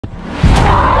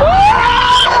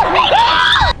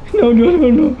No, no, no,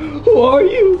 no. Who are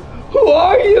you? Who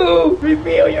are you?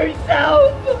 Reveal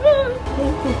yourself.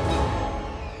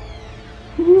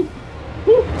 Who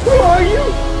are you?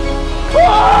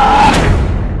 Ah!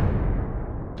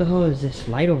 What the hell is this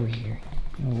light over here?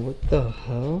 Oh, what the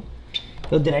hell?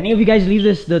 Yo, did any of you guys leave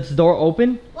this door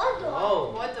open? What door?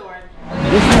 Oh, what door?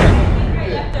 This one. I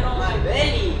left it open.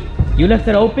 Benny. You left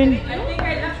it open? I think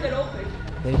I left it open.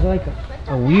 There's like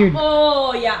a weird...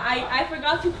 Oh, yeah. I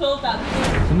forgot to close that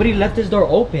door. Somebody left this door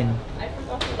open. I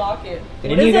forgot to lock it.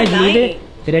 Did any of you guys leave it?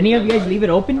 Did any of you guys leave it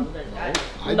open?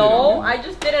 No, I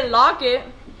just didn't lock it.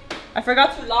 I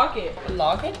forgot to lock it.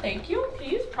 Lock it, thank you.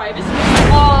 Please, privacy.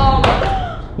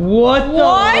 What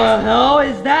the hell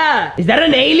is that? Is that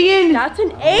an alien? That's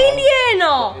an alien.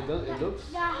 It looks.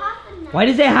 Why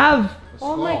does it have...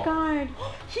 Oh my god.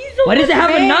 Why does it have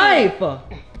a knife?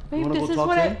 Babe, wanna this go is talk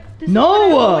what to I, him? this is what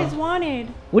I always wanted.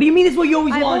 What do you mean this is what you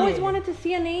always I've wanted? always wanted to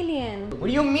see an alien. What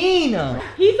do you mean?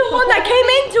 He's the one that came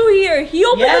into here. He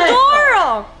opened the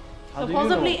door. How do you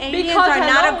Supposedly know? aliens Because are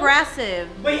not hello? aggressive.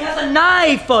 But he has a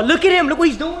knife. Look at him. Look what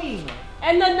he's doing.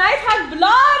 And the knife has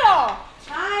blood.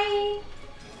 Hi.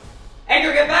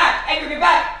 Edgar, get back. Edgar, get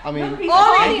back. I mean, He's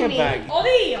I fighting get me. back.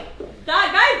 Odie,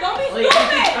 guys, don't be I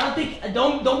stupid.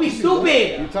 don't think. Don't be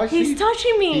stupid. You touched He's me?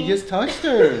 touching me. He just touched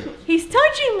her. He's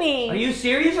touching Are me. you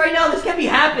serious right now? This can't be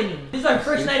happening. This is our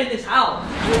first night in this house.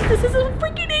 This is a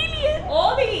freaking alien.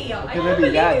 Odie, I Okay, don't maybe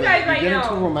believe yeah, you guys you're right getting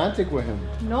too now. romantic with him.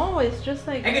 No, it's just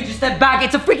like. Edgar, just step back.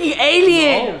 It's a freaking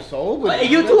alien. Oh, so? But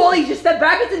You two only just step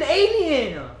back. It's an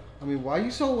alien. I mean, why are you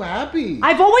so happy?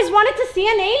 I've always wanted to see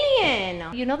an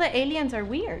alien. You know that aliens are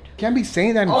weird. Can't be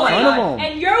saying that in Oh my front God. of him.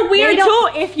 And you're weird They too.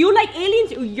 don't- If you like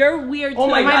aliens, you're weird too. Oh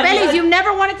my My God, bellies, has- you've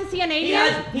never wanted to see an He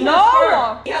alien? has No.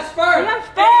 fur. He has fur. He has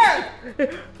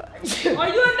fur. Are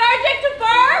you allergic to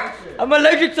fur? I'm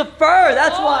allergic to fur.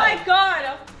 That's Oh why. my god.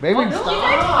 Baby, no.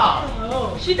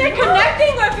 stop. She's like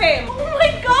connecting with him. Oh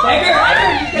my god. Edgar,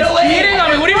 Edgar, get away. Cheating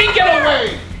on me. What do you mean get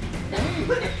away?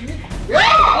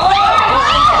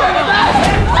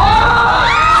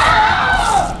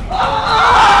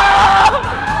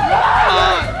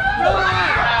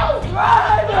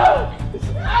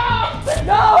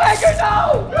 No, Edgar,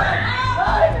 no!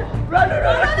 Run! Run, run,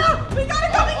 run, No, we gotta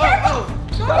go. Be careful.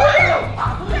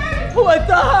 What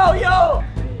the hell, yo?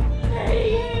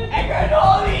 Edgar, no!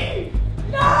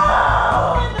 No!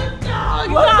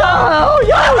 What the hell,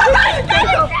 yo?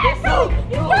 He's coming.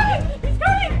 He's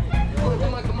coming.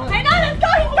 Come on, come on. I know. Let's go.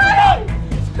 He's coming.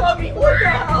 He's coming, what the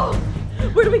hell?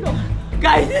 Where do we go?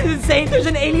 Guys, this is insane. There's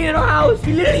an alien in our house.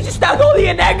 He literally just stabbed Oli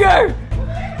and Edgar.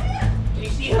 Can you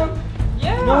see him?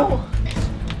 Yeah. No.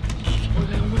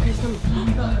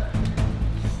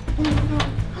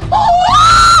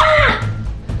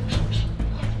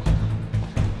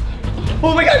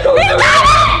 Oh my God, go!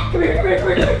 Come here, come here, come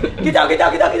here. Get down, get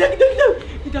down, get down, get down, get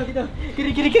down, get down, get down. Get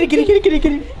it, get it, get it, get it, get it, get it,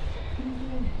 get it.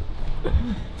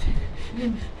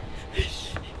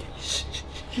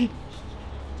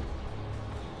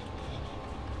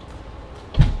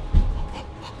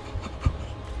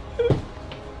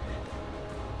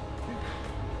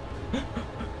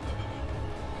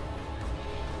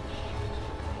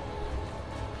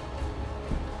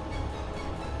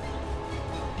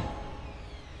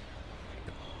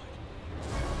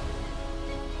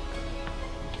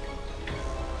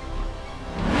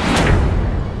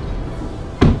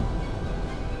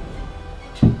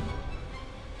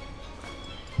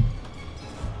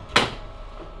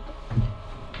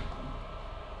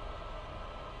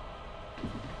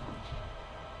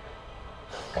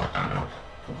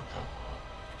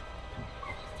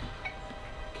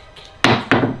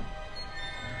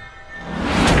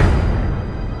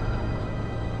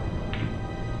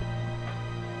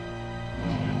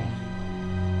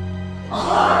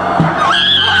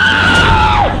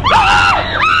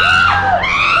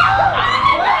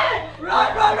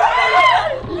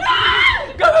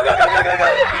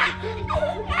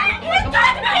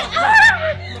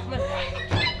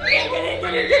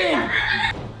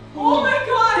 Oh my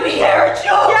god. Did he hurt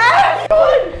you?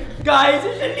 Yes! Guys,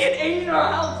 there's literally an alien in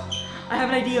our house. I have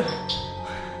an idea.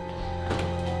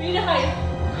 We need to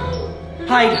hide.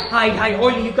 Hide, hide, hide.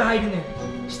 Orly, you can hide in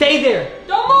there. Stay there.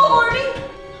 Don't move, Orly.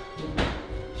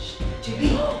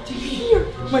 JB, JB, here.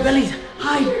 My bellies.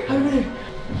 Hide, hide over there.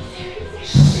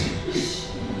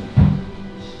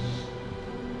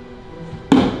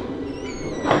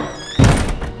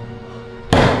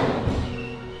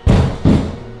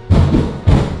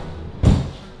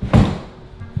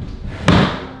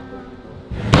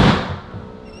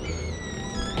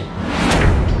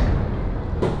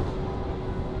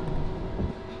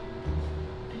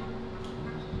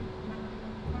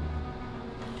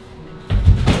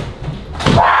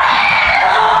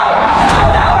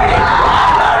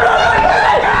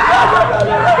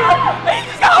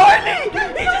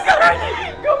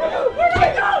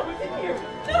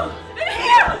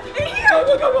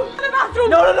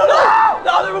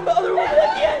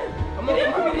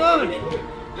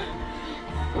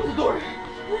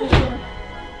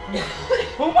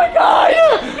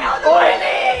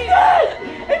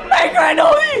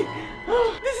 finally!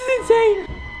 This is insane!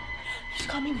 He's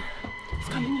coming. He's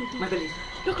coming. Look, My belly.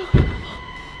 look, look.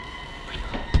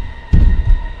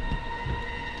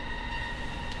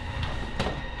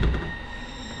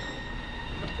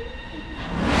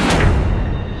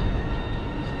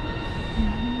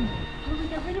 How do we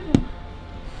get rid of him?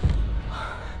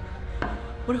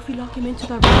 What if we lock him into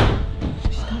that room?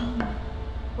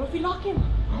 What if we lock him?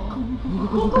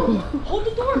 Go, go. Hold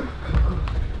the door.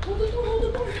 Hold the door, hold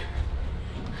the door.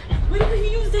 Wait, we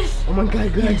use this. Oh my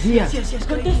god, good idea. Yes.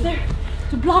 Put this there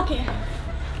to block it.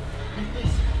 Like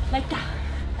this. Like that.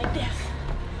 Like this.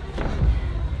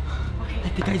 Okay. I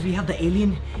think, guys, we have the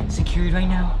alien secured right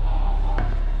now.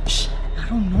 Shh, I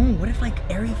don't know. What if like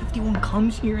Area 51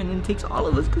 comes here and then takes all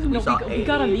of us because we saw we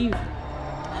gotta leave.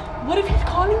 What if he's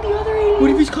calling the other aliens?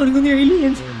 What if he's calling on the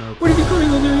aliens? What if he's calling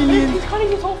on the What if aliens? he's calling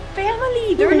his whole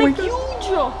family? They're Oh my like huge.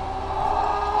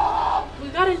 We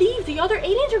gotta leave. The other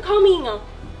aliens are coming.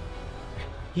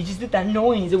 He just did that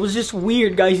noise. It was just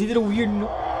weird, guys. He did a weird noise.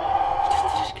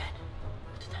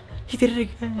 He did it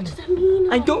again. What does that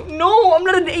mean? I don't know. I'm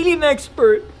not an alien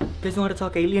expert. You guys know how to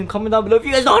talk alien? Comment down below if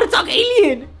you guys know how to talk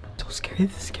alien. So scary.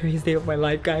 This is the scariest day of my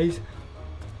life, guys.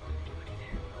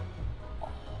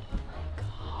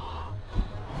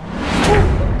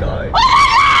 God.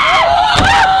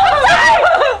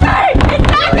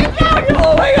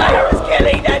 Oh my god, I was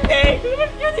killing that thing! He was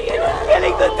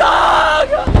killing the dog!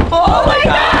 Oh my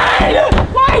god!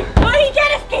 Why he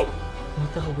can't escape?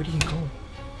 What the hell? Where did he go?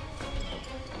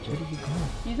 Where did he go?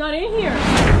 He's not in here.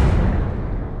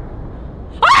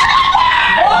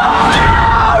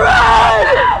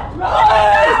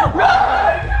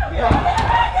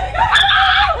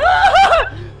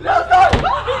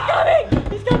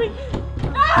 He's coming.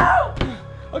 No!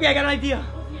 Okay, I got an idea.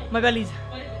 My bellies.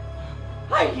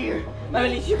 Hide here. My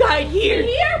bellies, you hide here.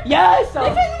 Here? Yes. This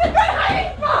isn't a good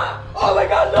hiding spot. Oh my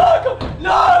god, look!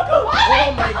 Look!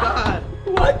 Oh my god.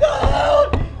 What the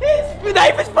hell? His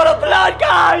knife is full of blood,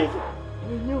 guys!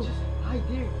 Just hide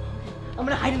there. I'm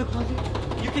gonna hide in the closet.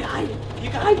 You can hide. You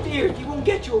can hide there. He won't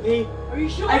get you, okay? Are you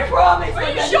sure? I promise. Are my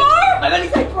you bellies. sure? My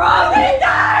bellies, I promise. I'm gonna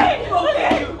die.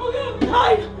 Okay.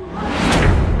 Hide.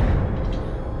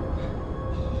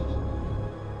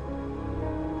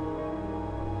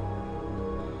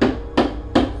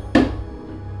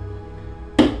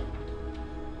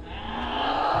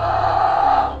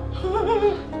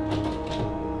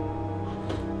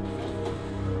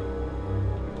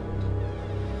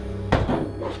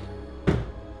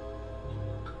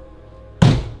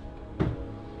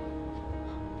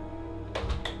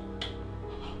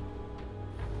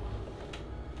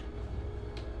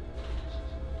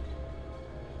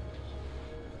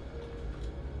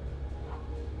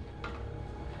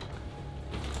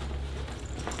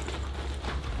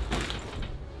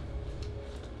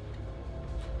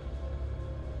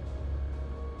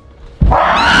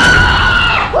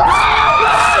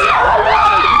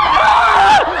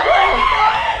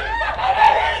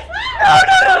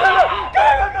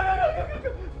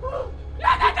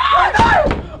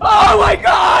 Oh my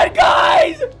god,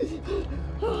 guys!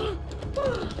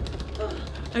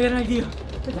 I got an idea.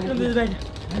 Let's hide under the bed.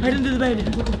 Hide under the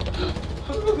bed.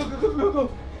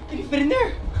 Go. Can you fit in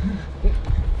there?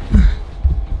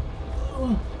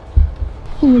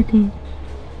 Oh my god.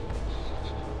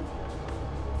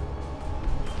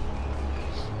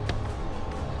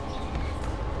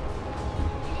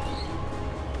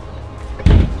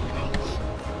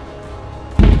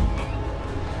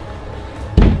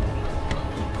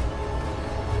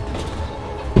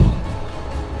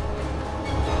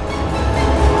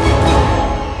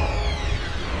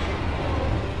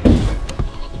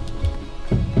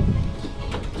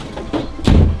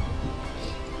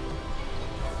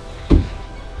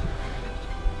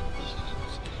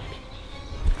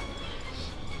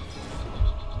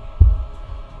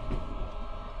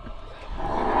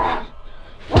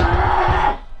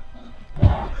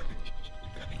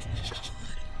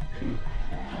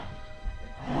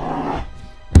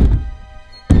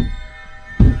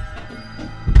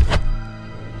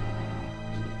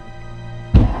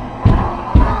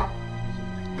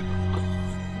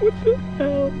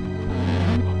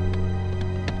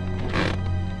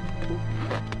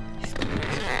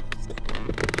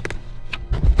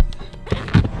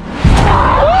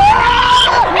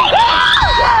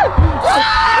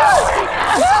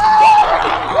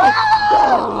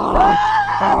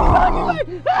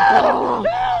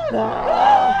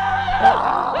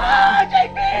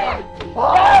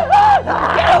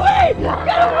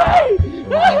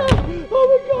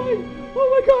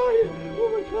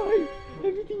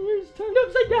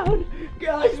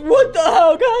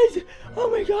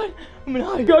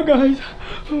 my god, guys.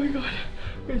 Oh my god.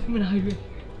 Guys, I'm gonna hide right here.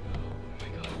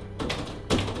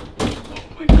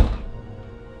 Oh my god.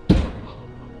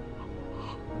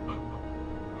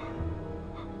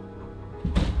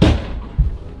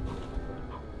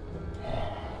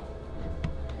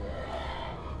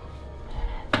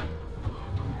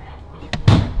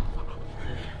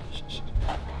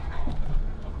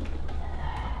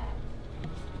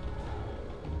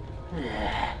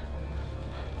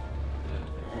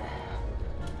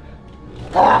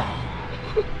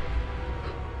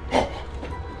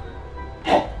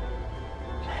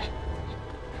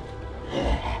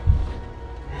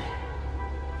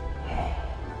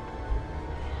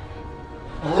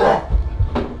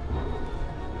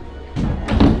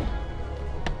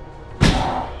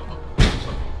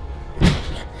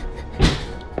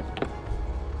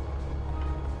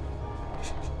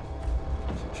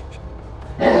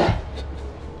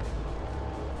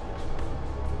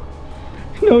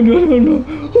 No, no, no, no.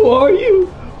 Who are you?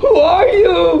 Who are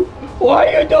you? Why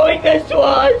are you doing this to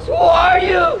us? Who are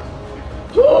you?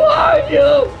 Who are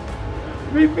you?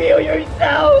 Reveal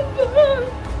yourself.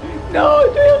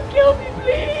 No, don't kill me,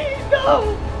 please.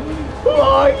 No. Who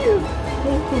are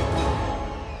you?